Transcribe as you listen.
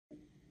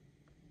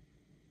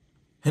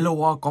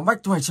Hello, come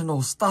back to my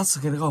channel. Start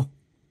again, go.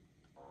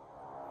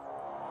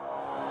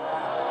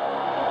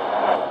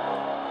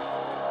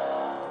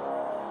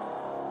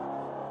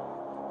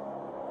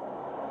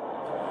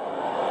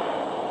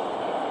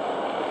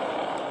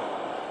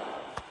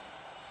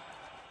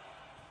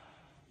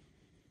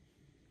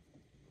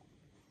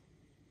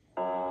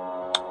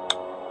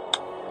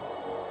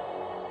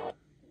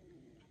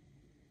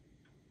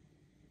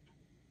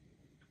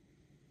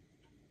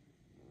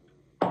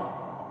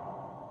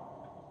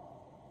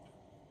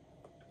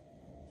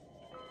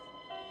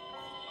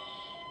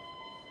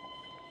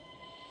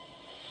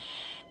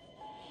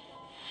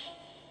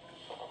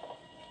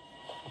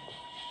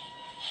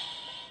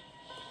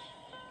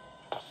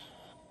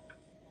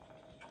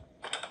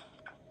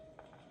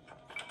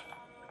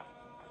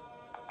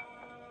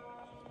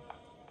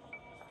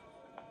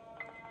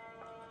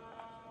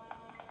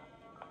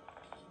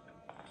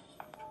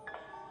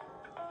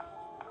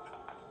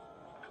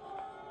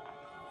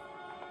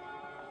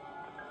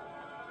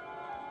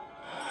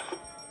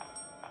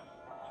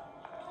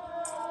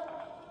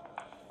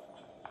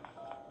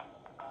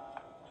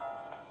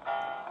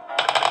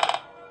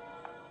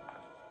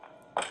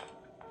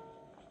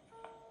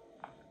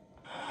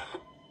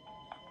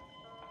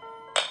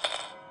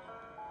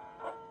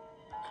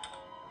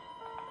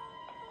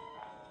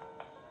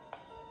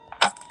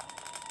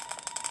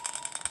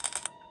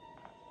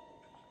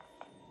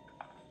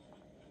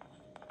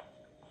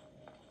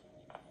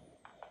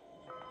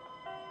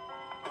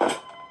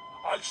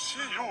 I see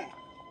you.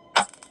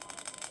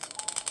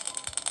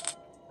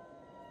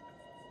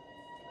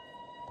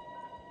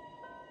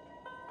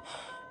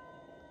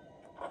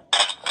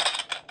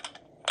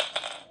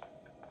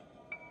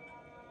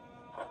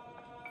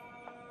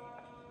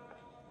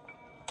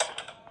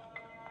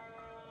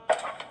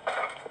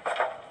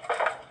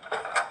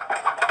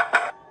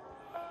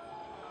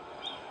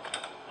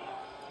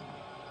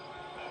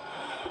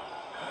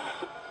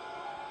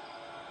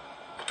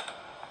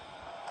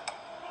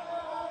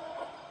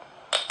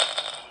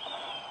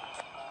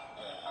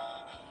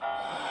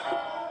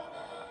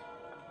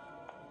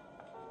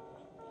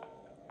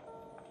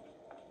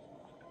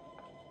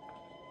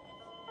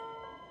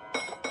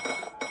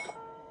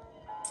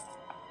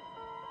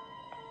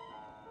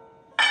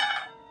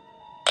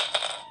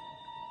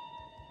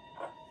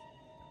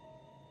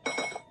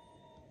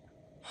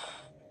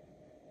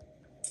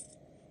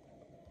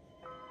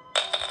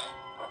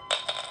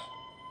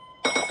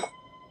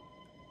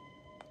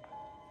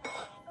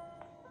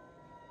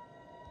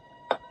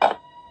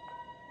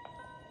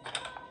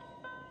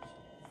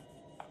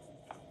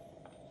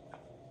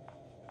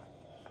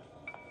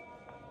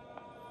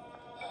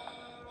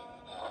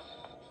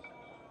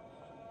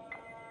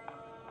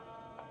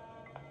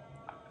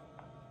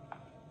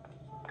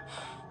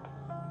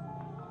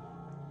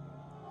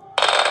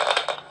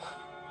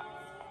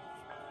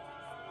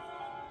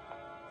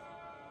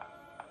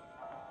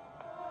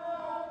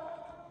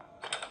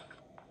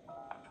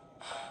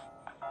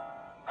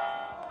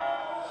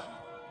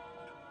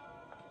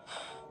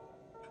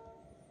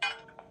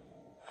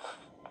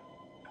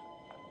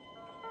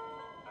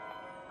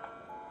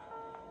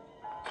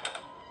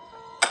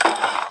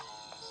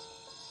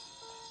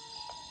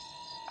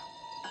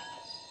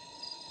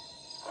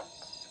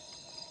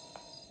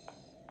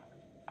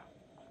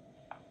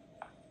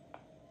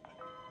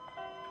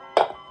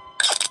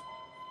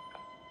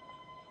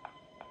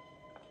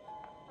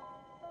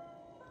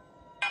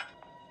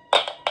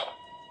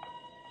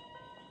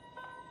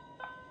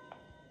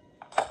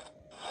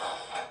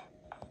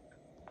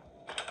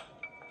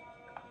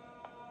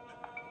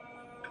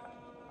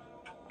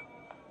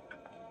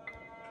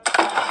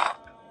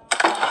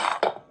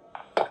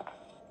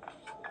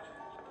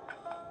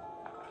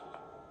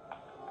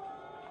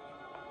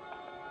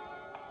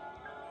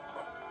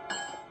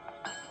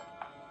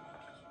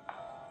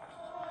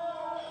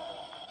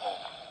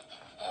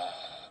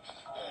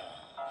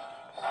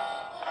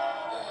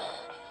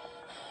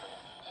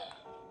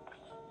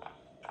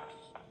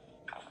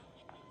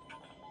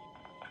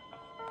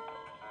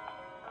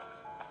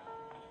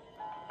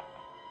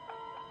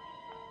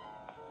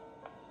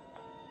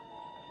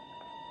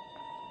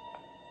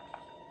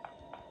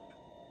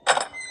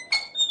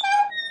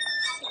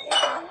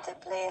 To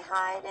play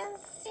hide and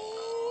seek.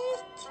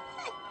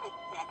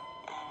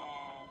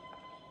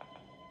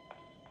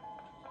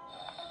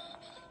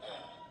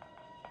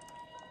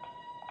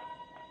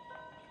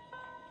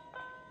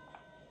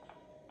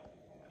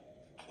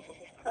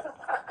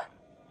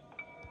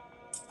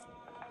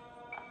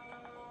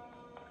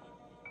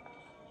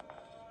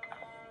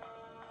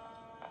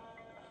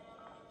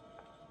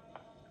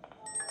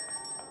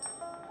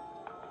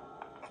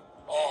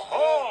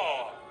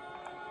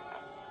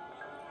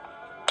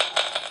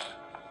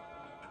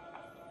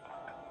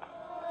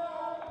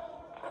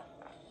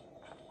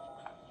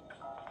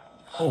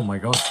 Oh my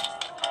god.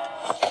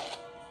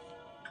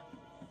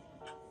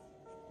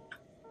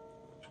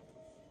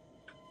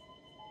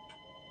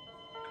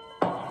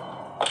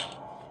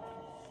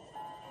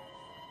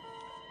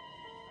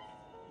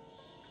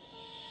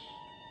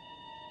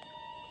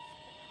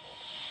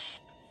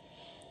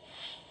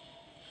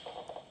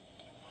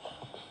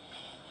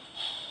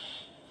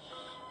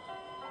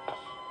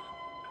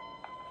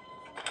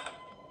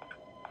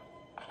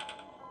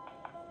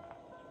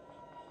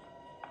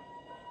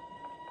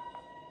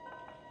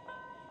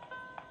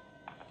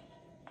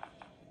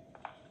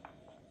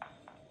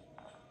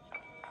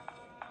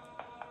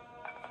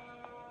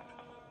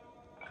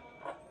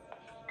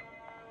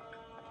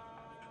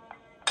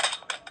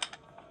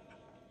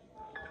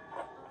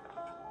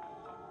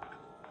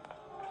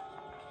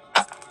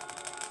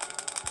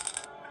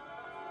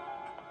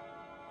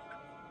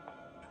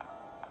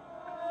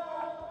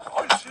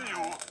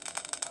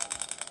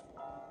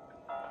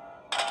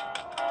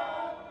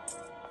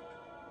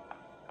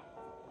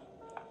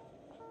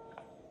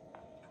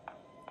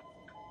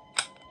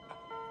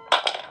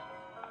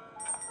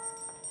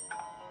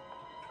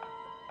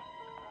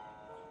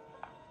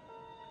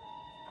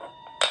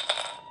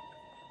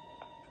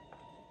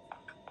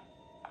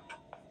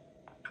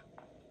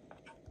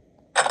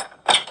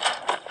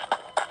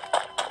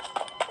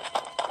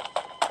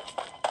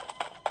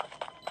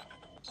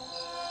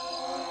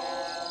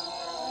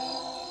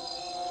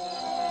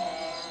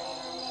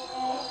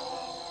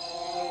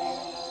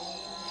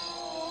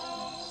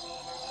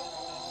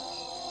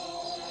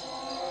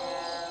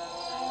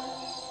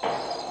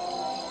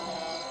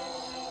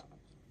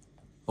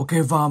 Ok,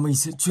 và mình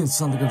sẽ chuyển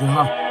sang cái thứ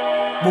hai.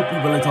 Book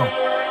Simulator.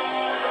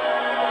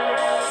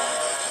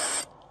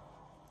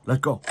 Let's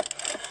go.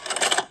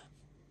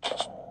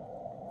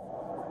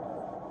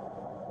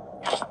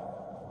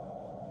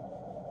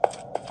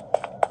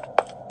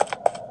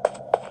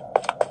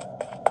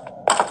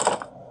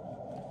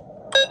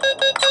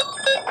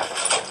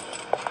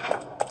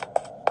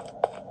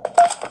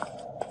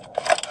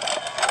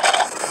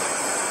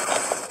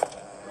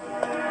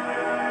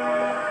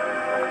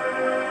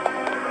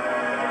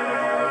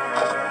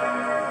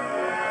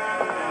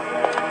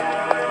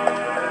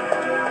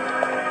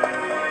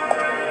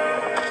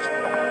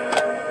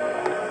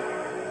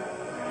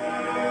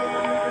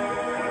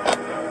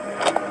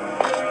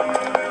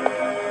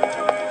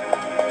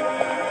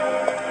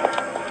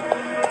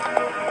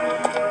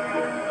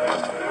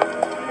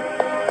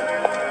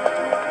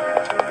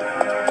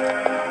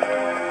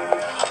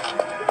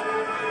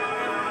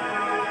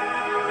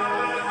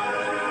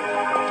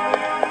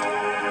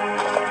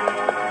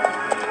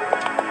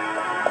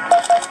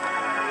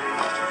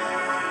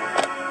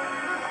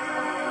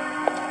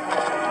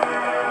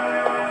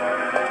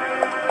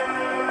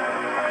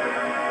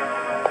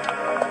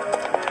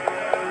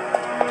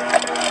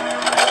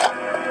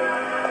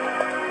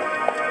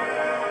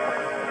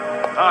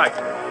 Hi,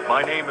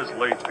 my name is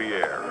Leith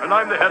Pierre, and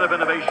I'm the head of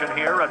innovation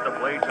here at the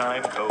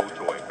Playtime Co.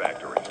 Toy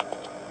Factory.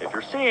 If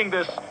you're seeing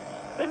this,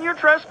 then you're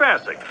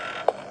trespassing.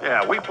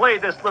 Yeah, we play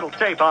this little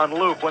tape on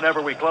loop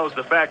whenever we close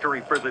the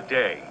factory for the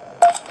day.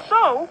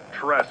 So,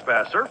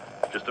 trespasser,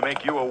 just to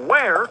make you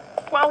aware,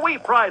 while we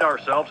pride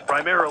ourselves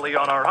primarily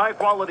on our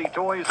high-quality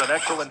toys and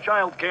excellent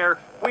child care,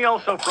 we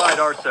also pride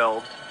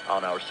ourselves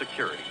on our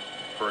security.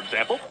 For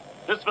example,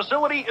 this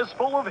facility is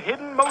full of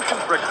hidden motion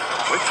triggers,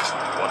 which,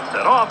 once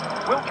set off,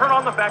 will turn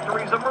on the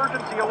factory's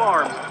emergency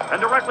alarms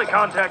and directly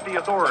contact the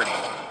authorities.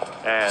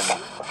 And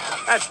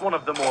that's one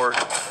of the more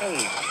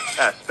tame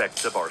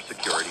aspects of our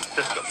security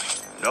system.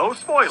 No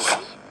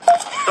spoilers.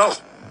 So,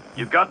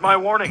 you've got my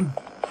warning.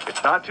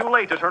 It's not too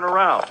late to turn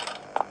around.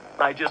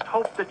 I just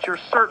hope that you're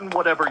certain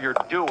whatever you're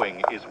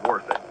doing is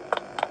worth it.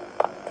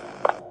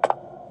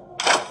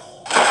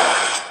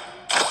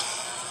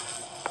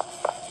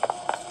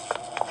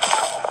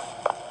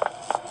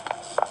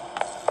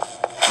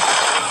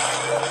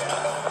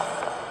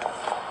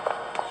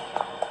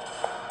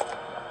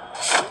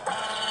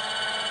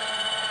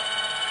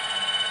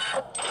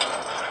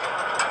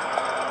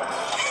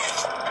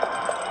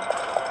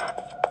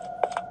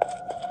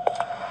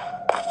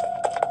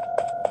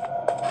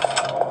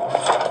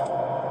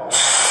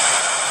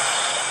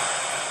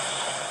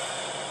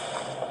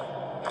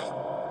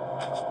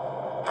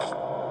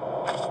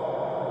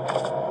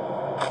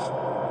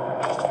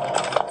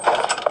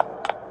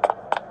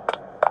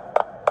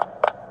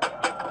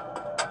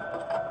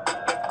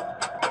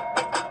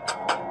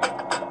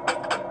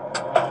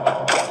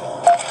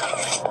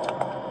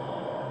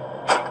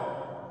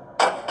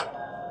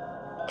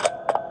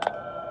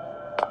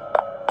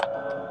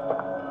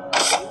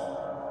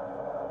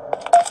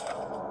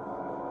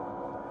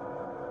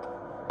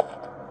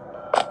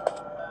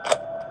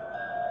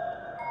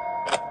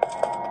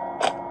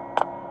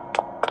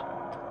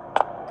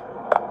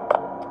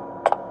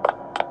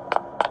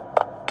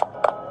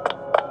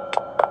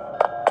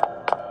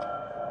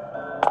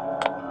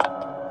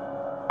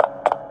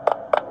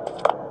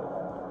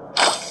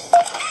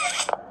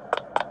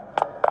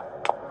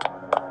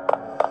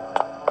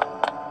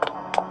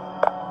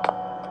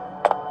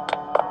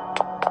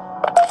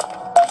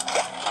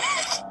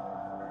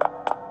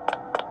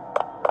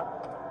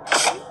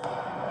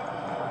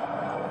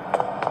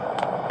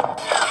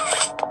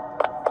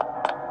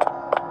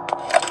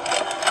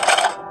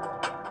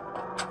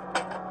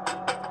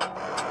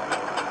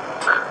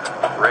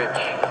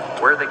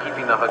 Where are they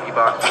keeping the Huggy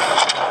boxes?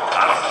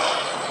 I don't know.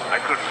 I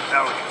couldn't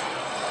tell you.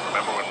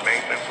 Remember when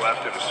maintenance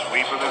left it a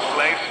sweep of this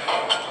place?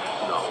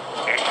 No.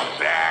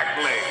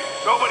 Exactly.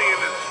 Nobody in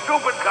this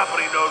stupid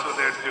company knows what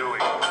they're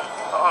doing.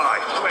 Oh, I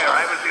swear,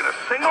 I haven't seen a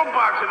single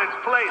box in its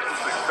place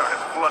since they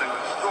started flooding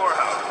the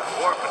storehouse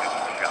with orphanage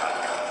and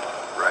shotgun.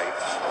 Right.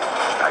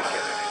 I get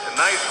it. It's a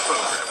nice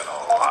program and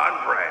all, on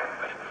brand,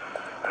 but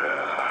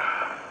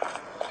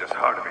it's just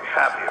hard to be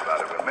happy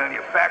about it when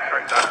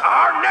manufacturing's on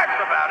our necks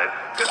about it,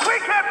 because we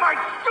can't find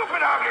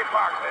stupid Huggy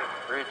boxes.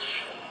 Rich.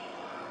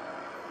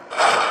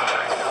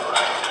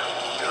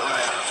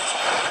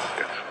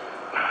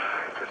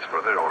 It's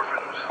for the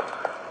orphans.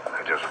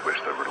 I just wish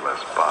there were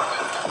less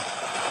boxes.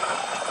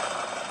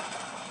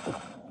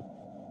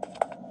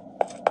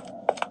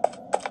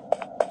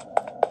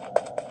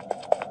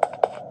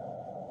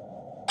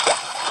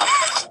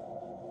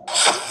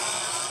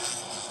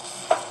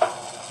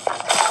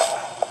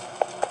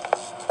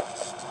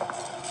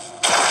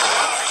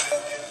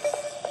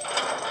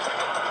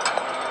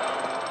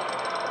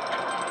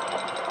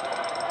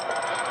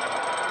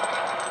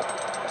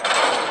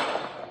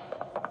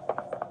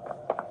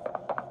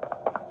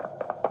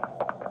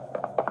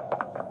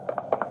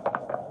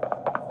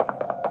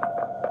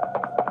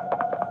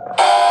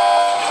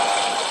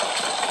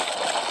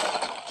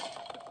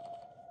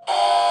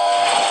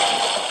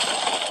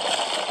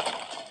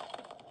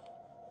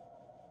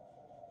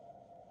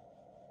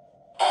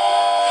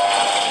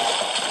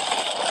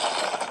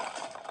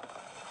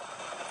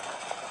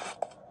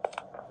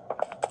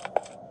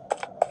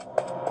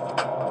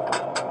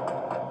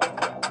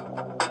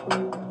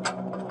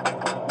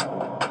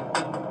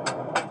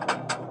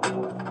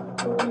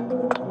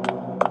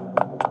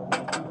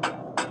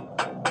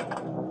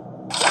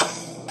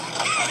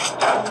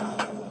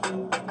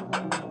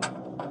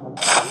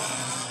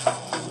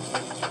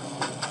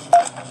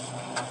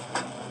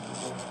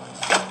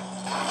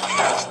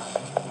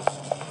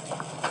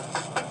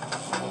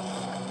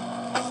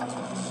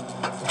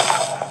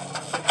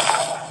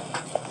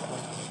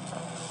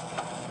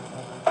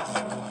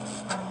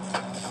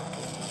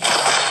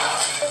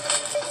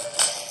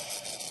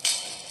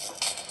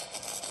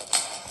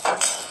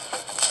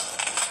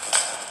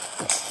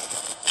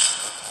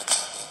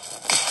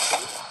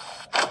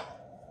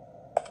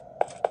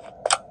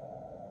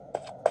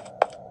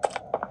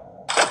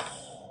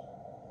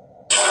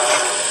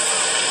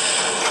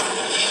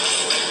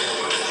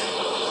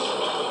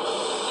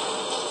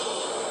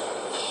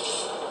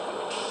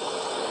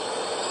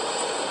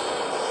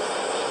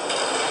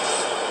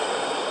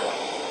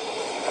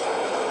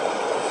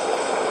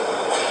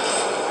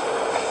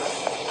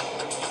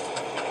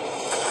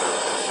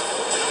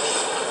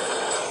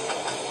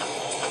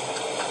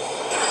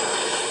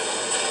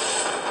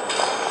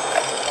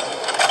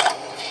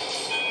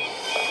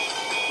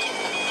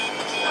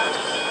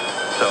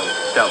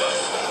 Stella,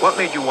 what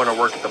made you want to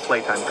work at the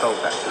Playtime Co.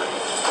 factory?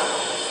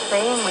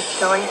 Playing with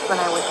toys when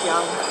I was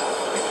young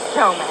was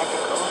so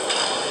magical.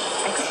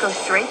 I could go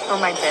straight from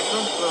my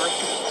bedroom floor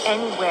to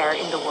anywhere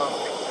in the world.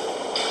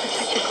 It was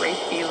such a great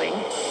feeling.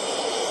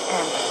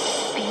 And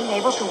being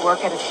able to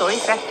work at a toy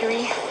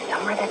factory,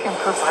 somewhere that can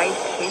provide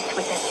kids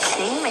with that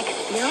same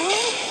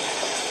experience,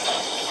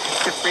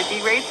 it's a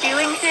pretty great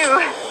feeling too.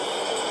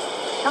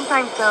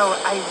 Sometimes though,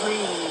 I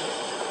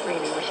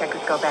really wish I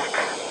could go back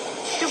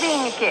to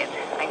being a kid,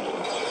 I mean.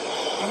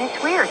 And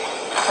it's weird,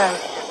 because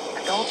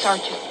adults are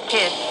just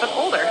kids, but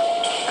older.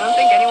 I don't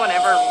think anyone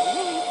ever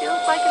really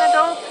feels like an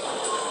adult.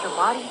 Your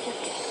body just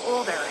gets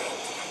older and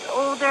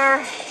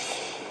older,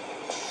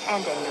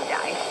 and then you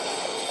die.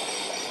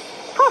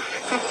 Poof!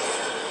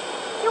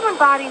 Human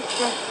bodies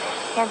just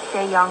can't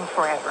stay young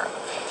forever.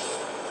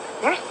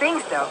 There's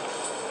things, though.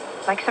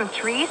 Like some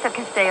trees that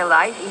can stay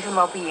alive even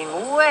while being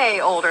way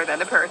older than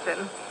the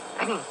person.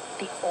 I mean,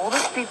 the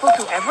oldest people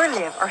to ever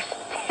live are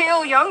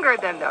still younger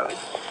than those.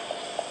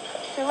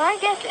 So I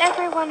guess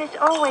everyone is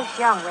always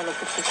young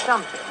relative to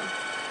something.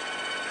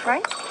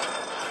 Right?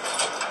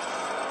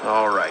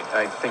 All right,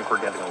 I think we're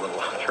getting a little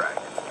off track.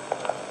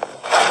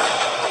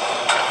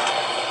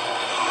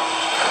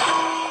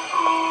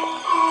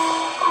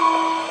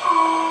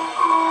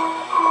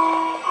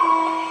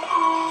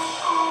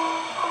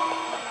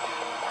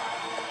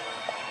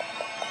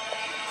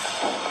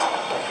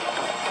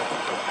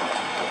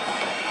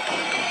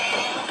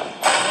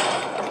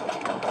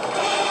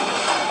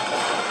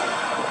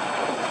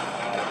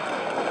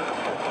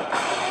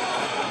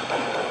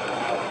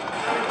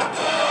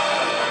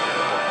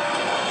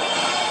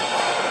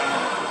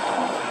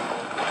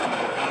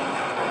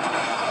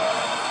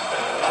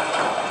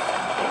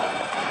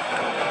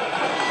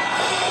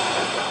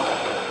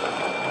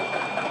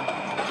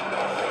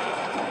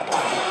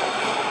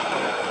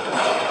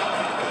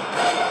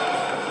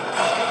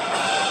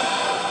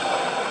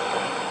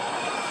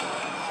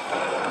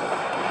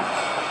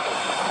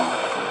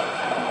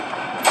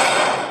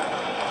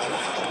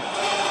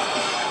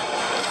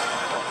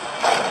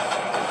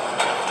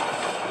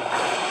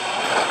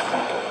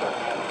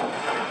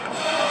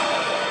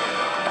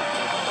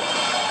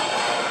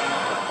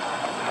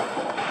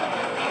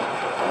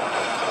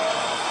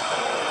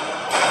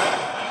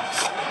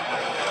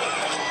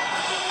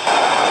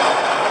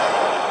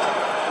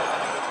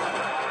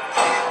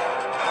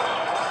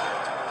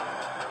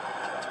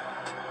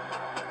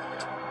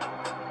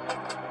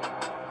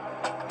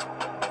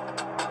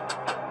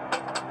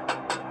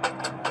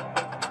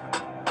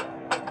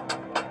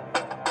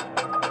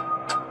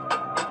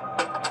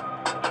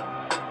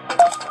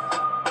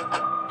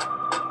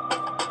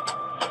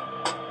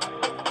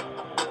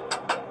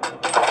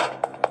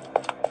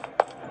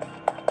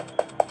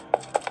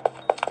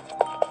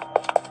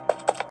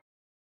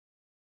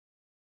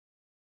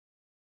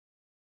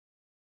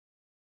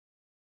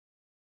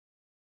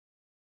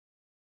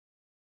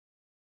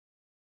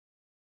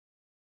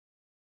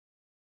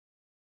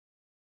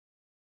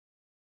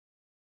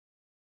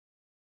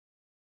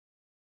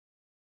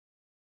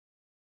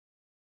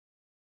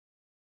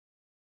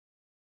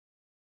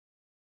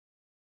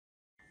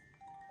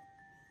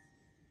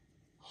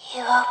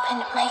 You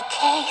opened my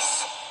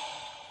case.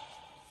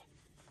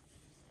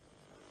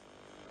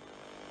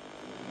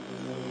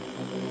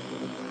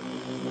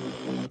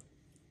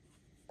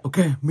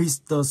 Okay,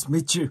 Mr.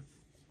 Smith.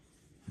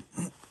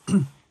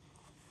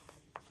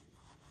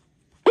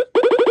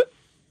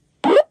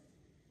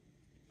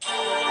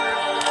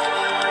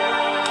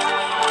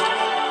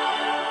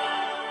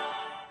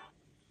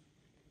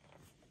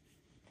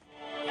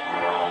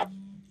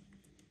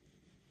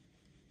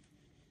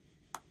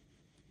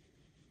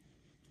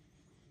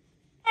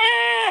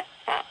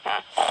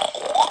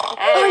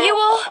 Are you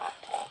all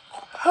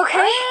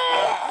okay?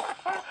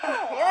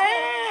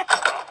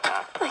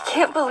 I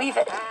can't believe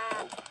it.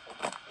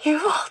 You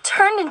all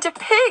turned into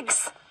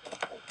pigs.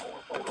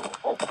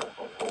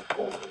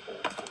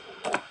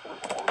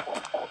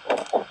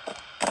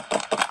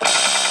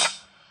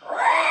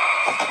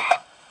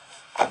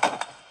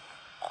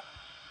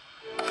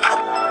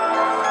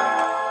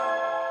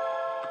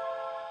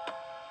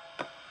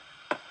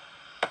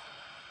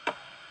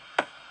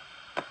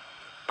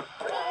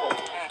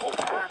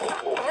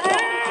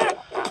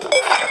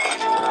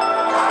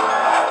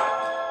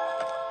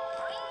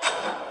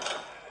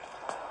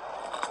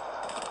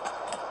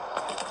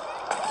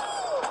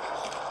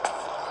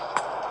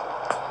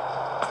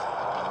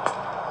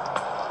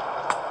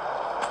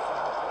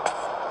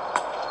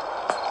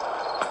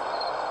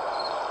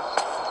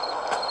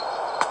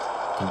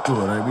 Tôi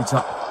ở đây bị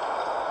chậm.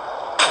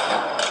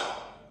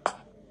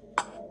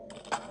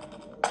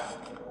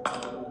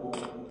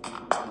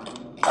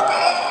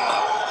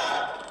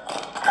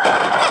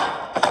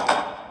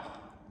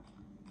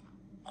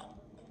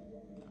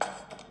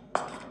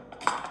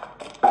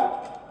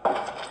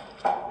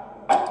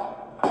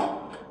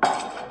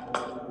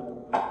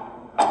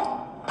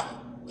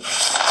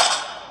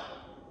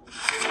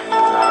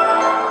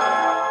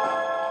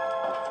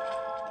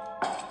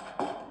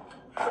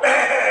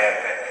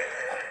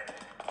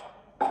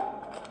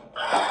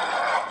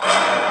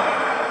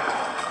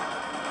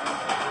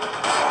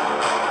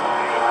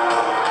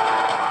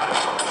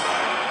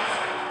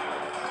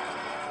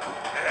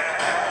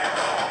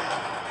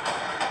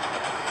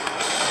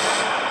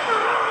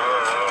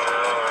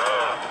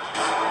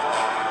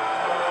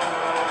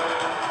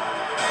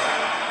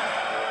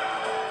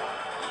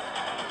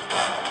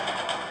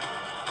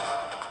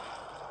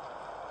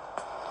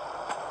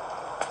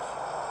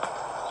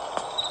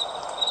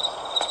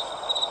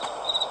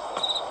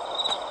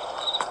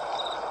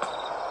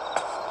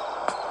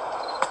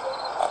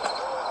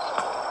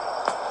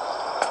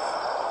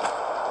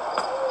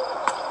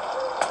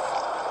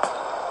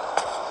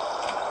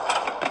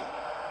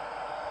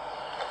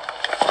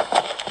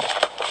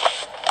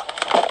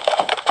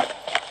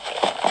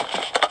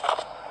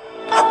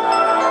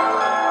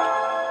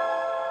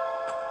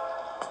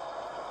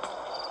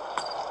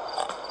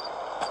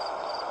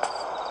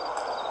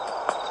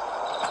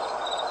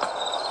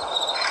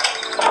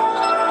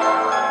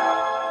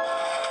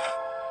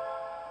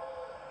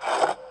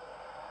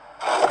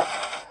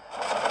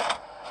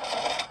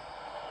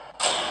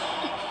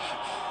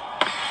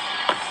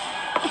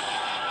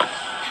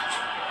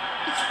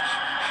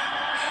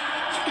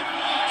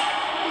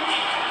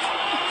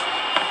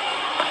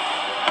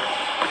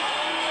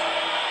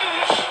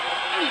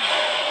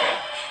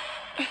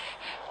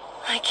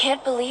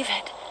 can't believe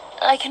it.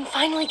 I can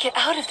finally get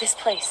out of this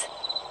place.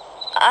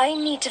 I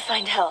need to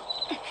find help.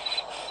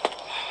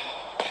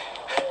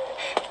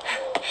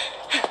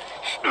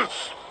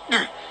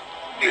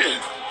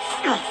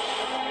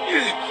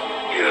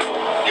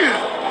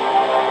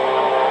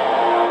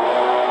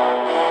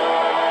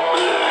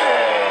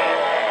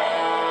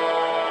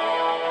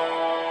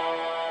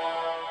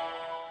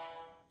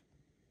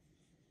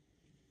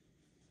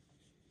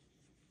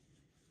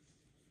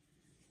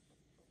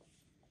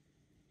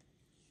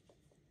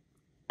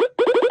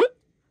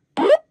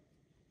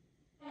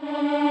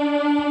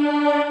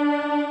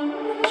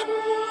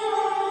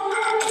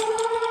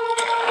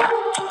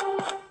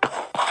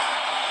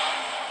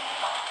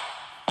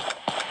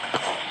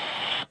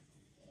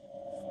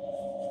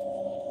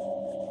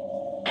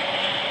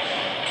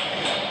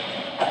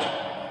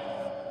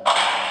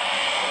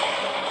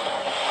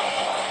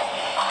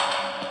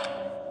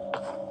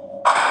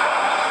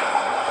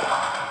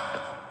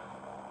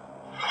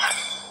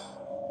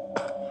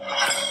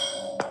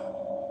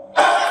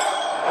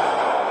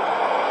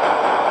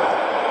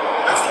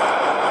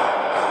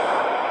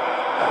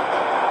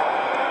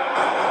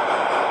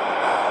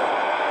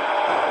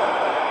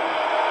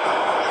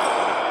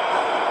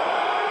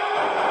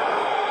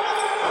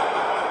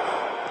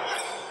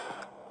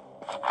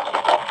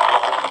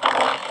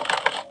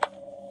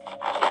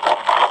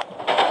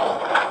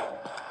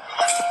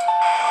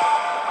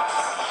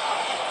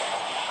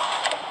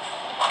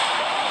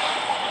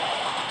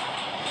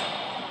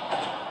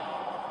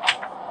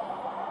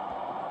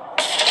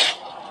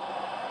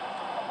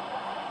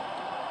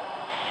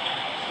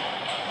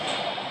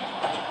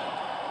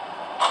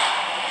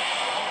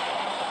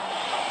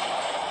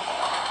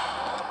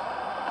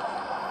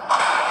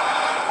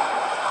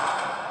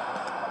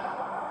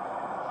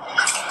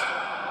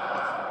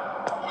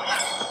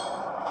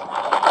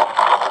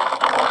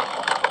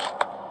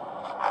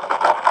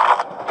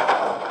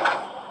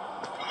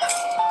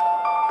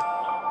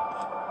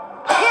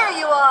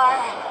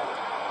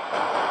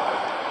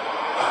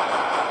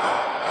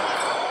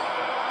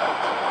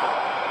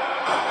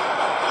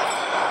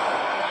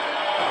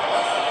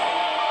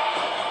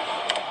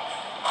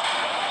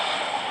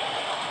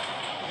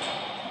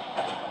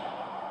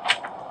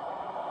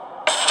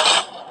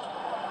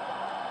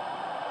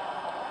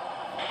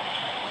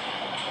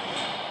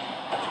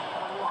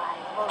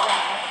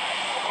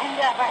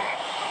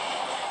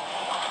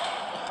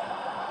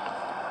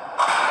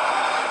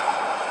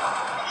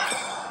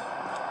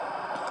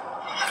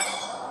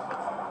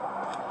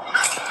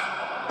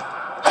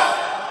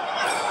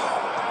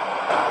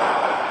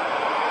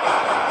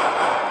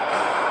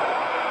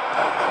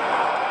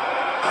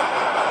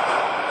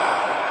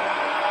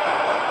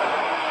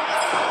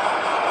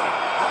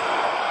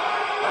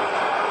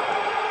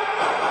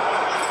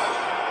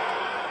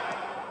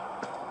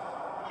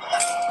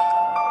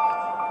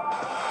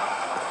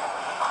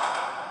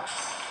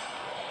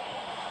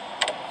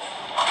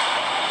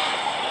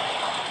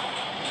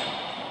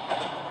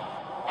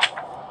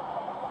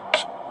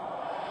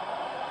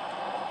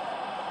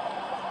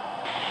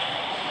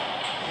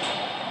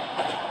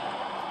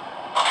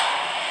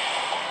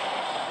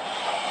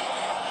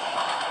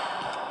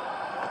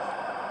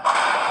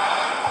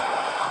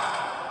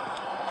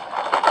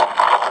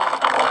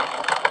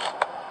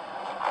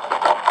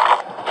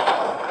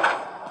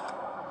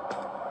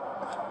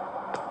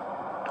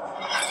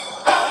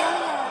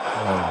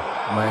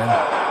 Man.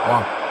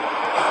 Wow.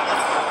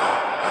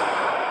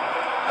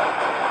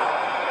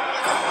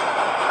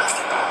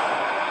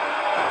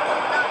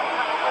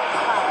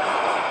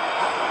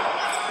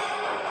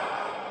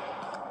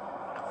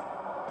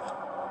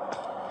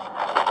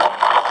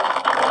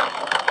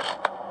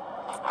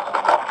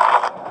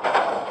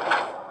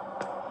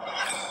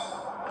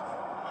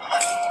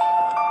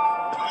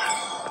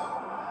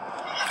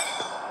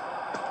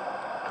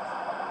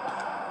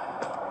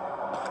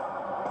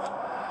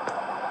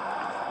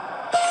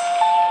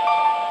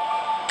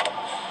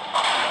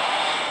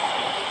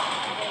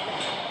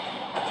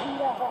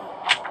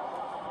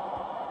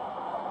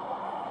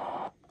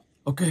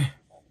 Okay,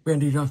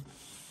 Bendy rồi.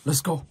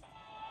 Let's go.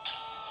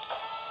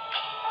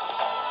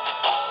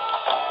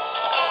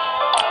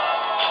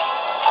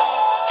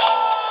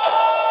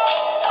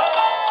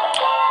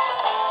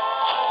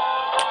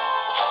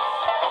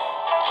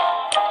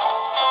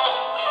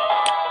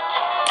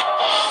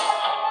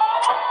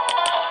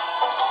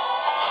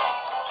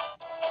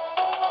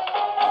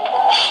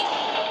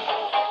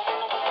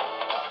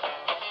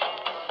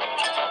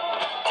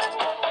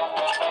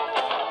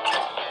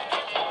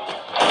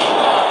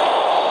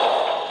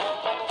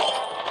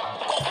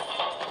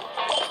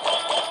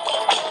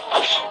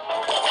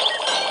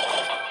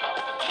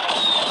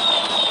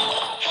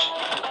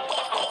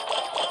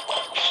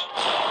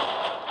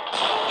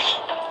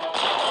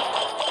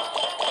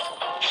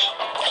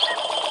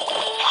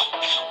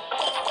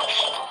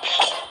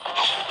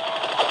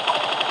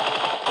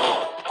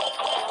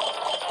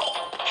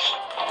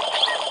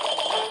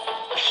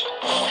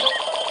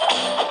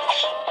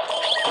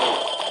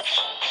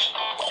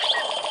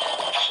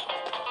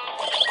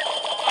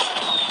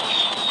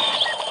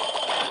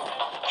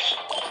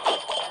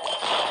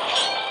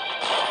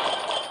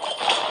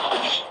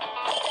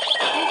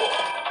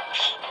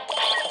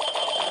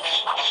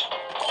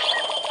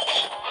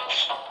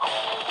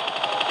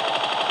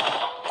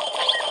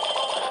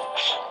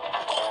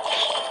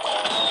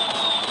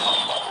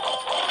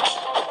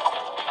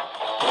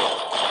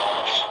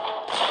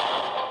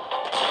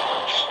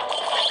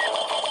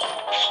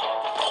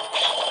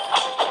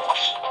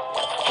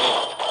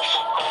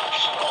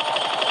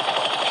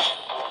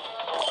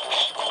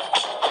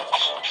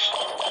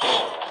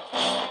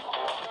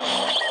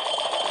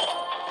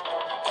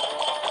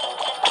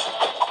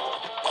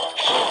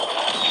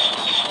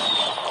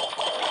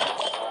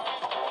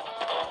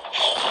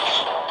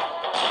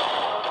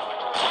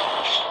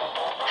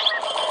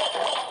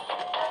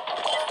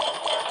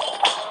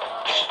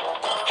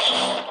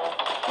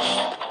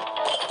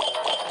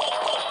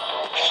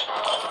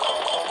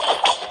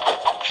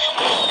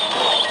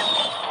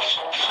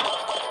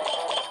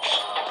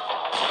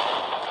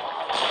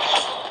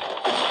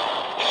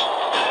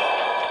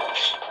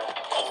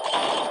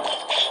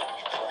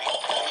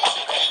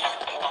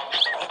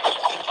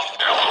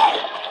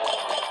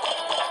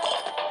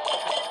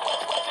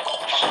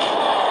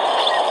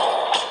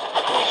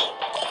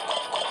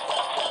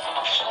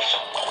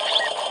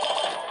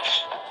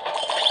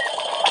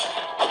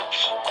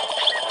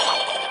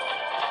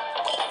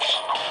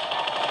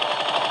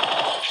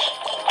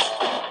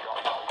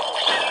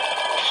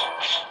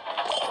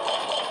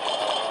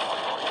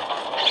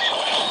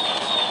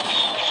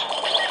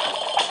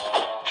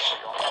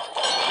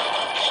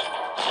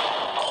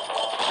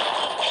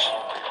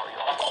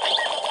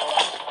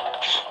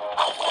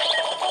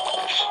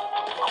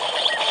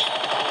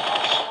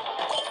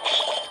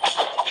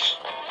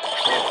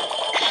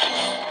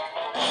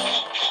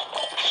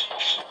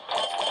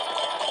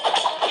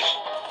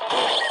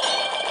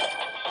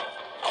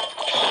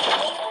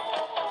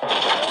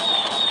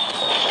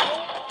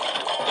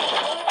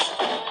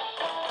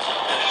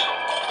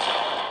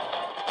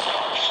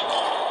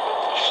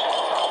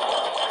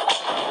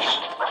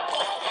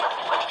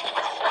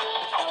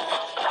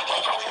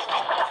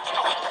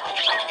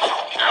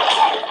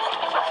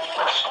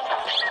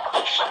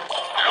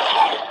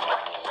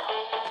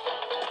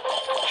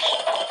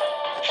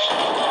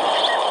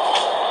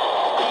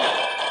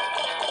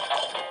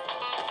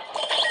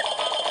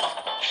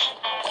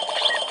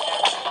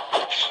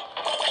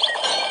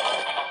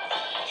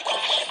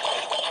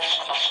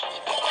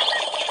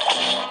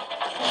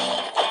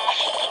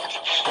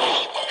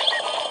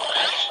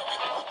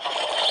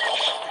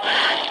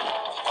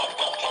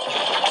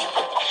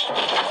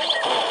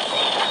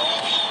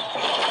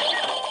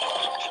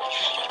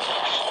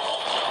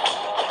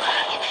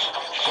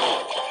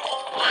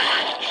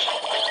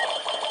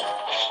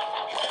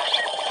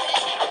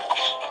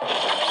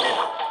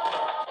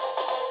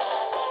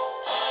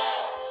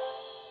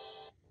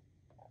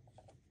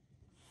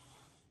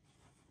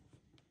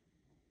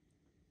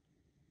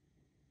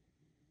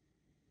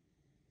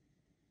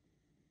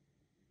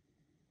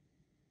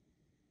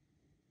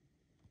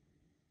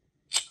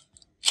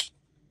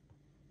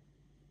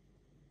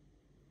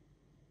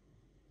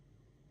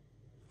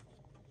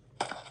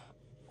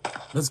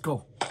 Let's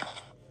go.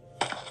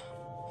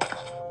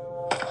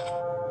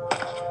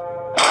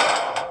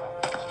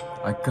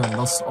 I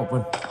cannot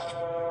open.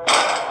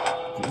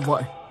 Cũng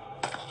vậy.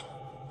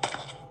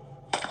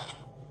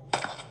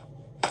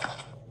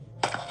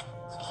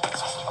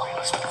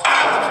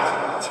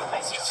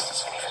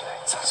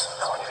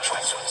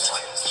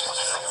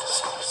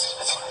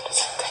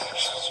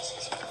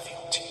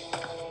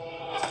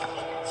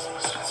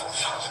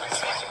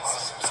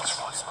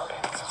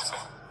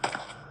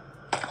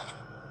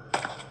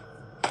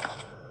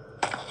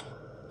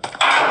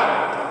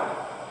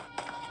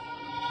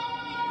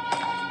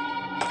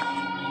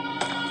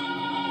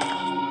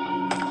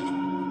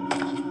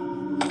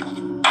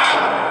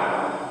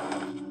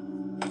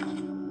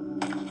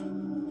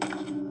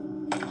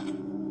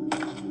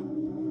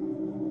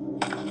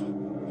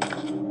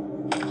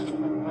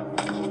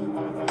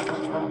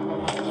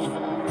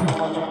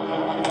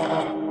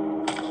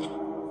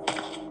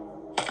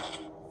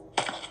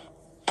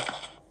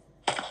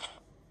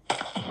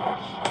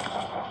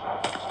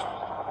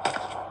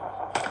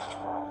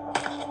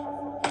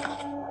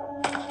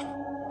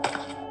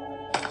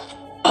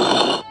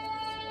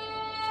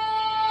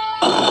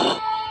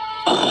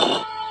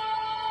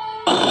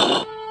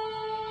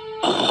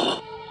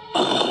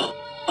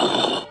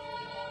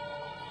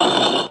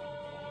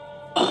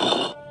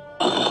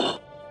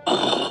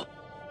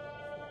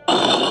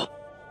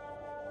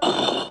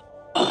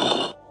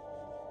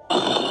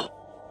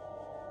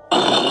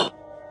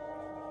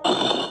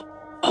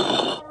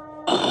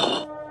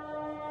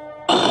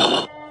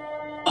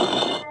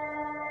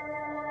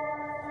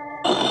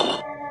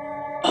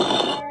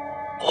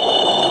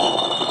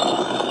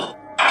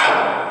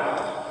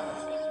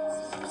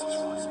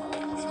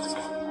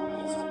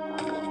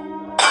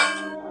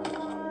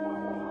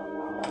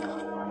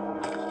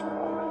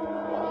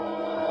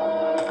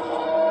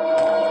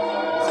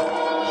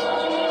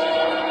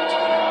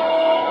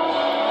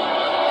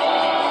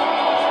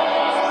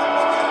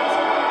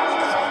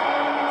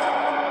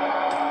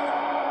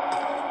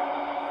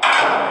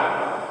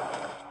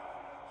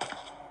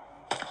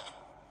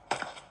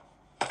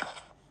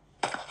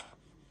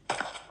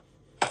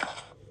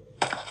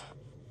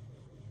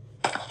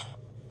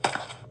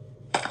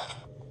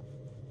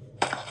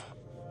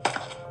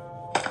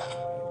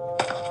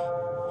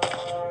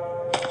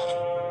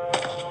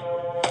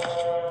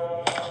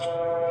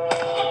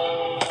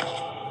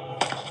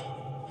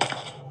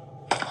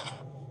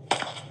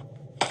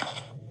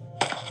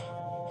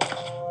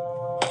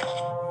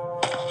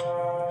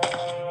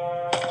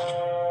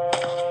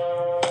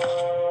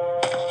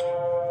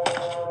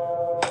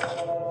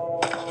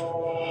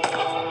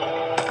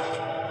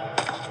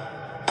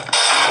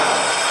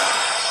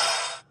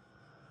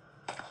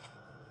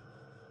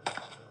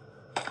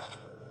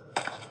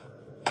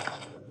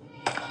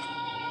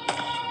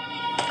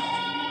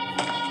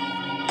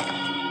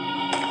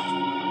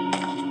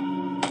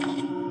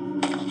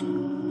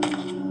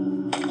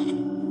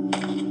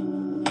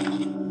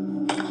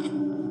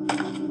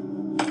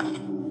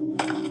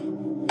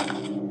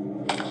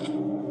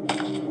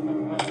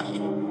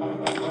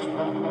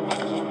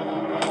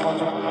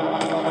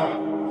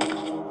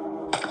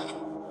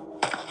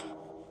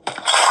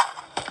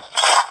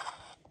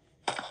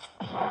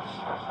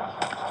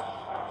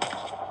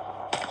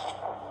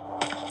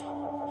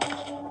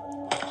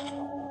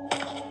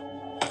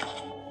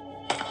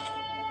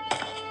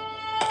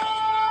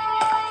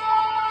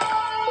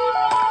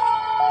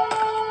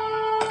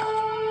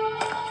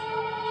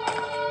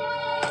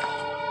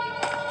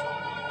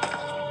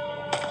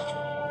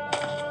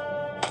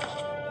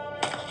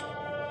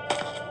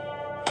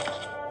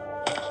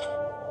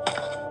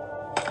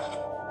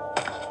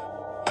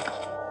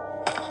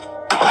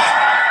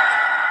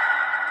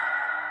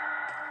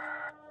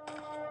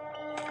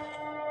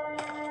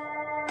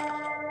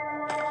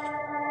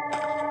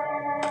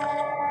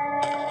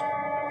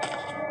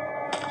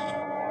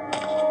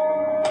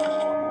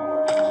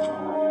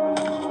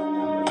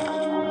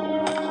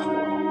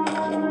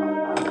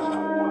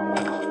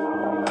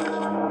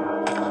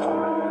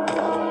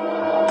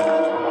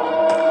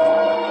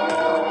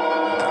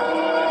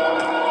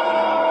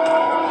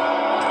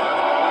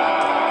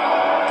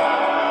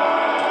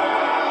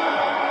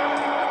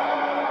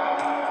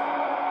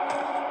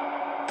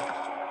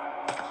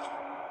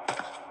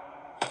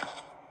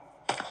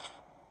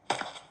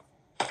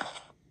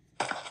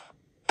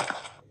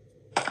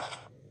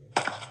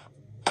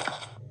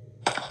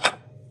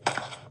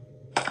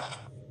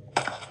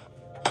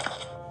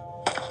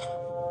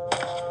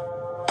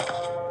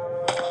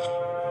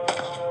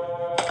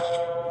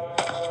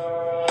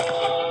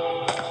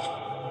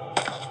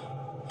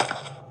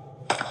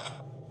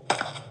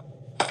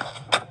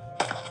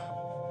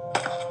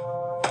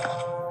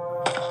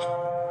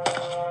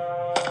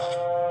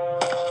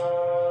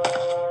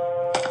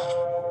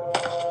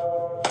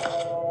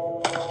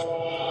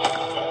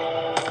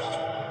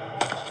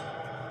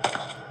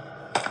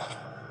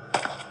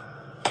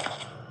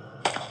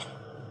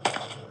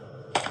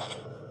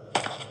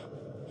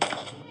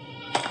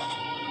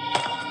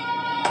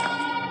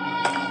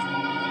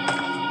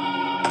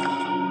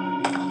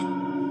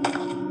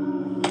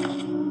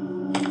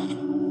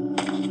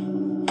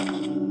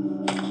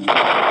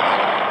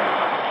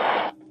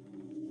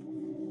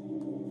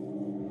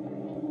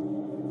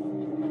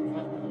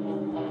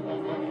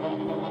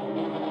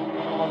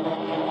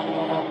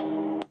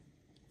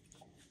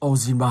 Ô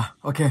dìn bà,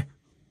 ok.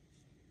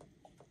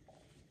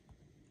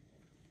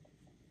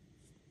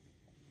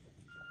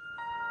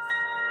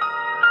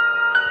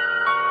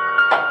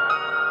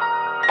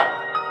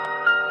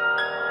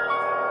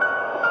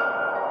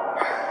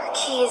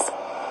 Keys.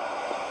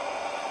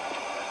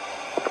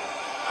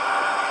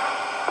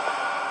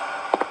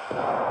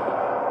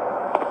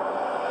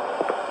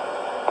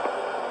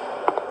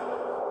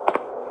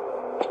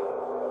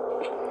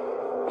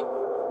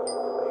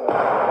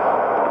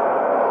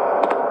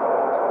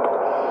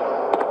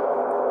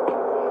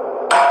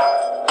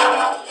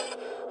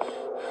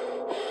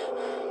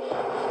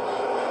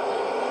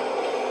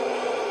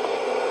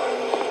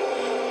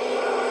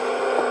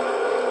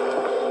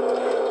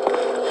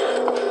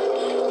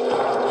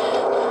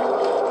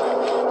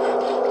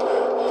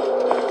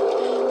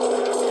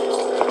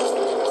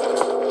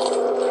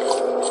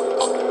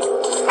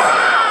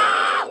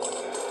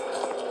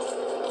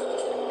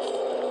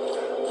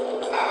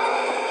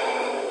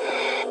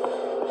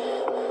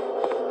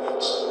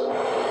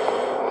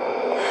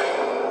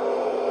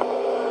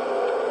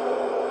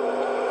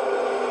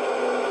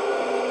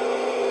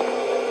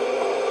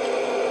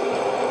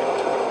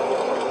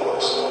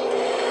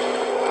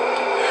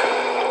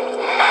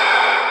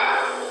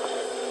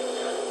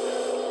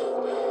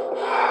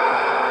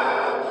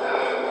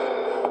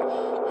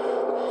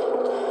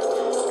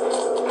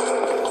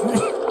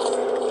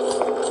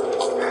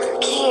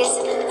 Keys.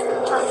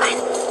 I'll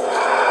find.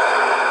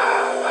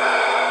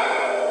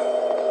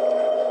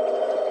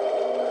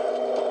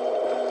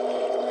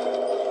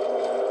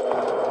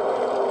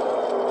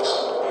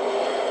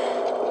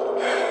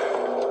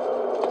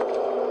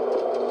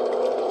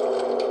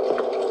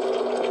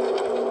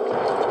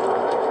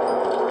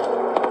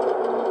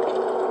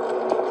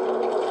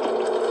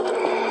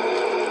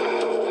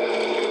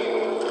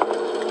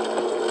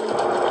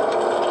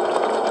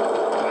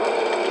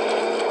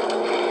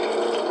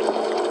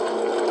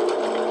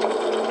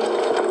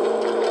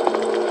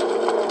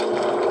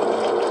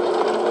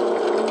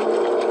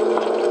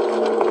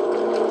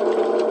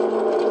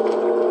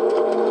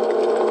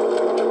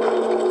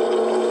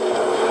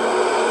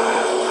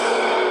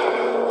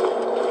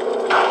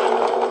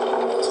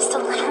 Just a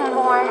little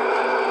more.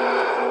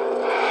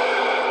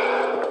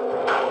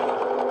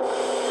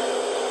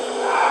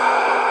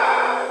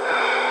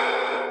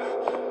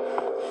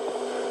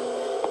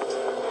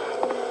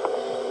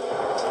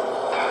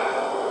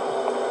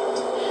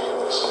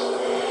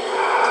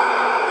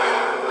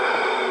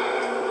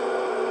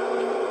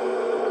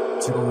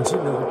 Chỉ có một chiếc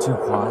chìa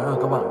khóa là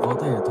các bạn có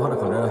thể thoát được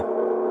khỏi đây này.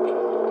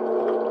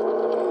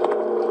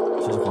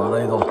 Chìa khóa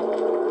đây rồi.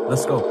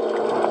 Let's go.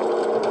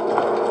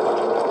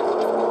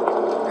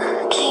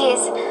 Keys.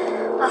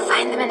 I'll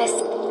find them in a.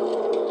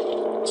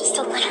 Just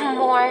a little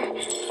more.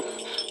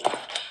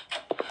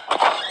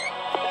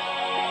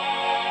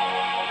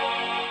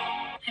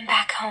 I'm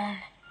back home.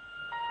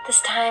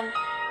 This time,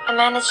 I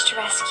managed to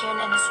rescue an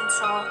innocent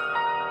soul.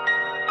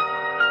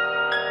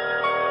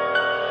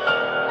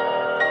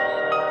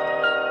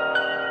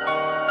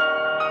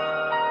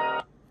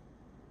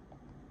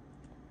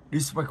 Đi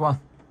spec one.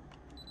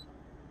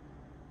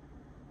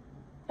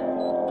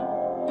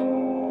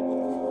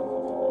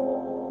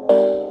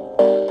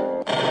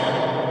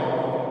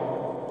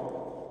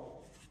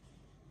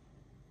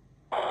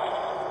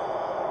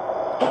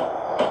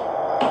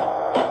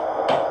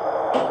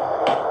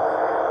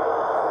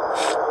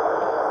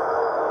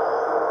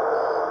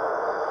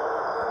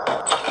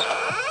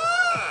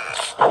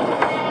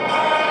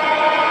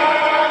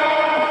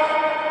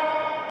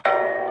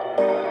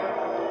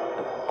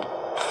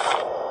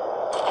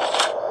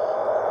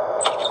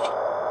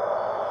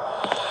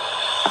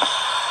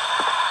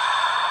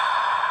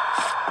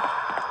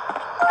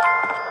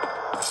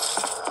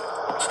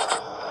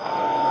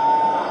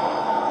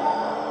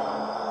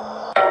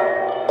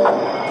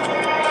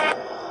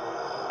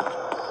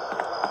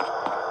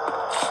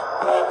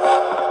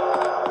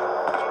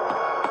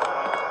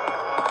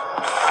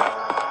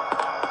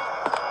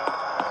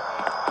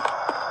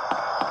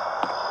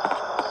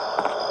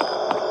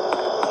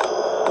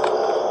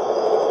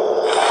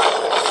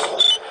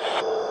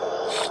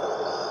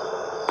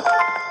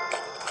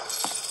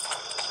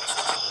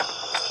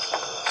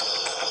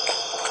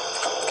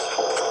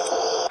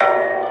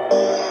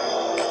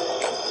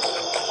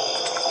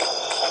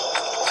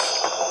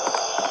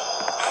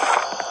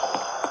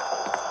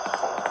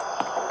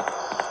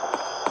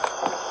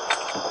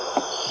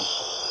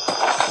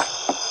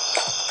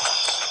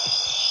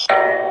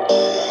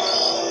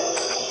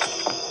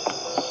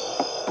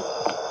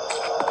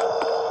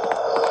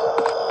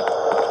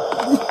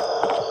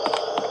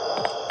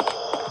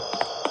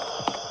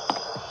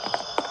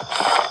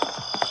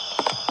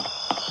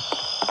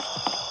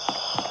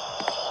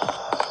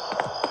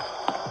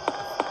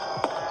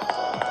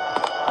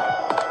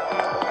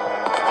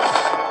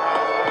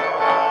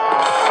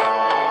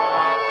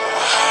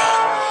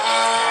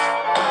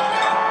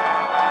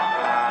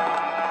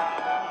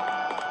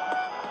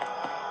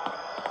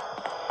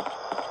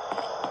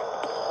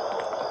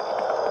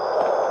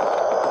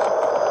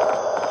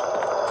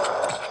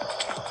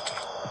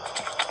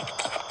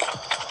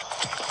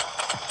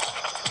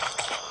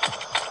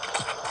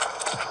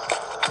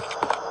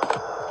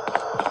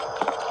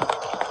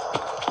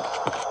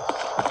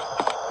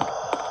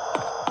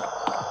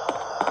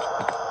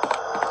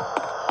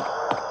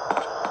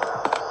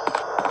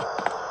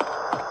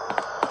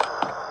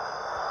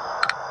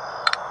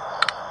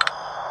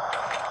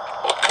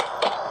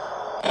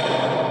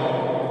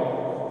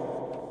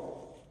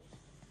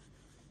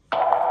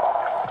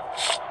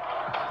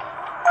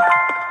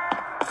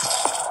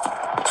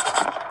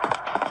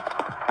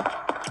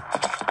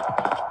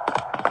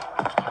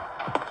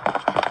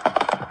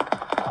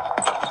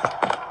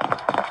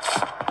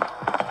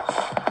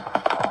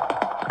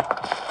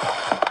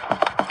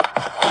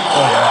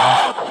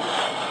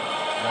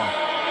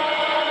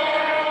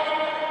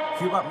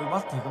 bạn bị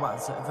bắt thì các bạn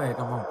sẽ về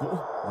căn phòng cũ,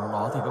 và lúc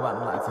đó thì các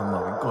bạn lại phải mở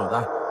cánh cửa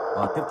ra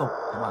và tiếp tục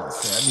các bạn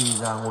sẽ đi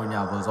ra ngôi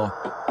nhà vừa rồi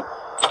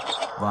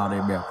và để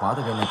bẻ khóa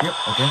từ cái này tiếp.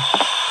 Ok,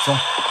 xong.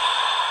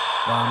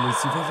 Và mình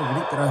xin phép dừng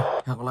clip tại đây.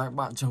 Hẹn gặp lại các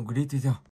bạn trong clip tiếp theo.